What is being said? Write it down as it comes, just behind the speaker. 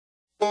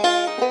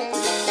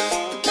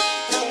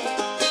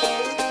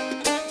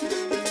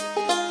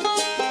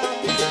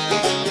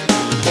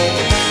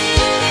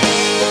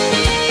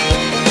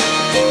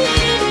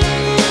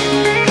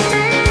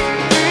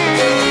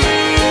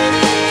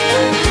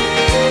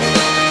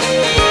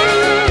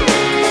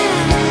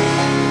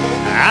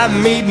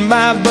I'm meeting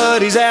my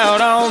buddies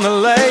out on the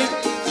lake.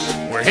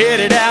 We're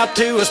headed out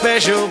to a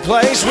special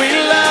place we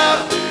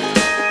love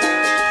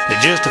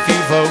that just a few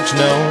folks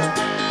know.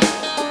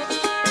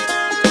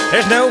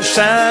 There's no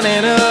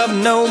signing up,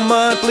 no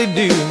monthly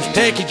dues.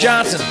 Take your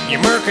Johnson,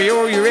 your Mercury,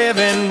 or your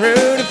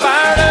Evinrude and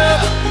fire it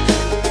up.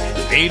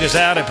 Eat us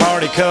out at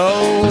Party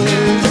Cove.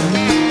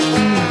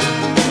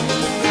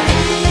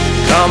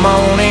 Come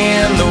on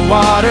in, the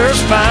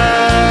water's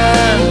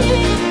fine.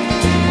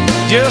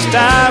 Just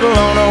idle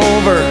on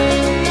over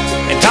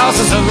and toss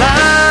us a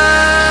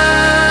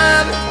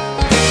line.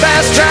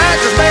 Fast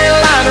tractors,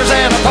 bayliners,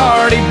 and a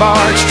party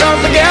barge strung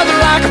together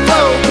like a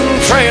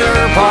floating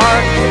trailer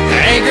park.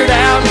 Anchored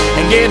out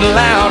and getting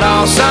loud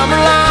all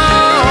summer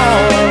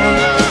long.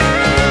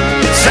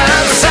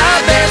 Side by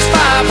side there's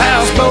 5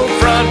 houseboat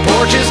front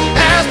porches,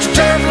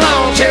 AstroTurf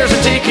lawn chairs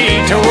and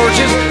tiki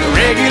torches.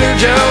 Regular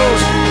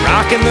Joes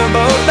rocking the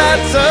boat,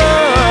 that's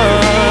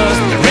us,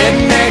 the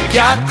Redneck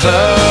Yacht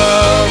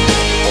Club.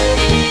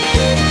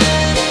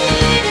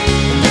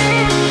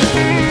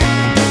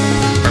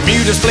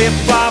 Bermuda's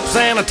flip-flops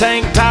and a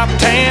tank top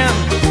tan.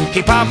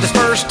 He popped his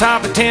first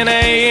top at 10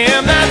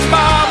 a.m. That's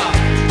Bob,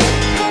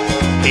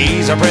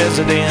 he's our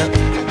president.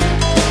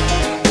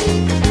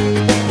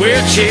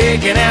 We're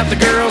checking out the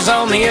girls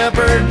on the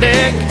upper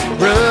deck,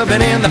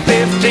 rubbing in the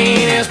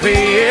 15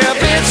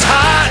 SPF. It's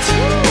hot,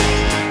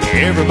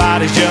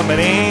 everybody's jumping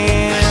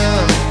in.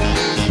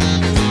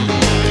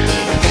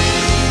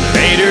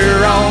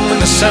 Later on when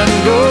the sun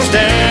goes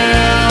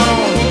down,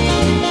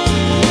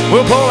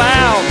 we'll pull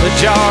out the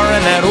jar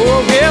and that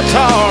old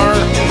guitar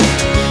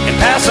and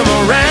pass them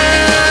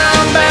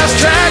around. Bass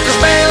trackers,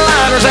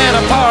 bayliners, and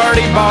a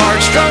party barge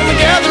strung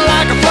together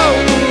like a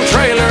floating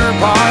trailer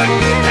park.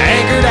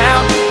 Anchored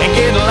out and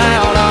getting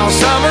loud all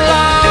summer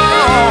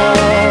long.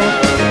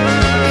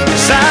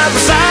 Side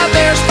by side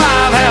there's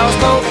 5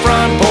 houseboat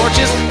front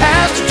porches,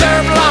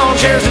 AstroTurf lawn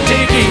chairs and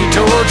tiki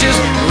torches.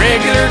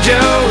 Regular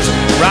Joes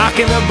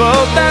rocking the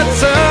boat,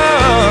 that's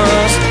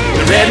us,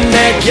 the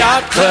Redneck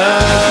Yacht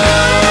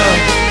Club.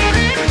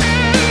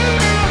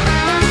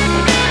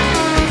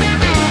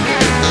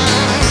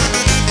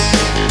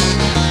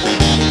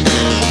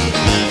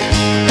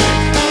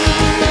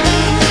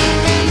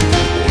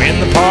 When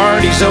the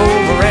party's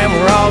over and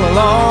we're all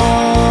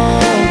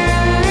alone,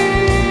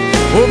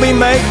 we'll be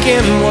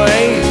making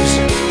waves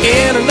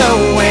in a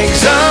no-wake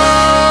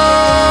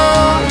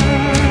zone.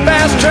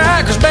 Fast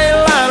trackers,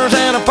 bayliners,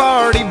 and a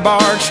party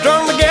barge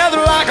strung together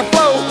like a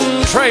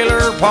floating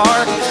trailer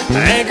park.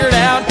 Anchored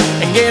out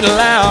and getting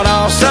loud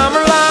all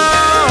summer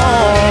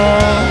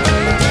long.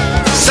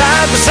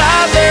 Side by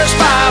side there's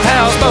 5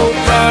 houseboat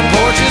front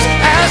porches,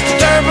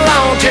 AstroTurf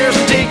lawn chairs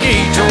and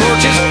tiki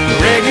torches.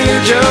 Regular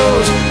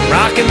Joes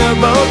rocking the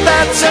boat,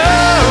 that's us,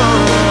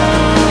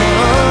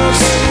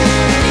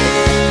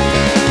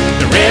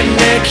 the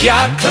Redneck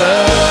Yacht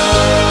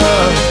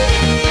Club.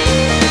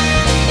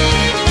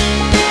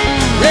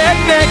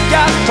 Redneck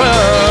Yacht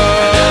Club.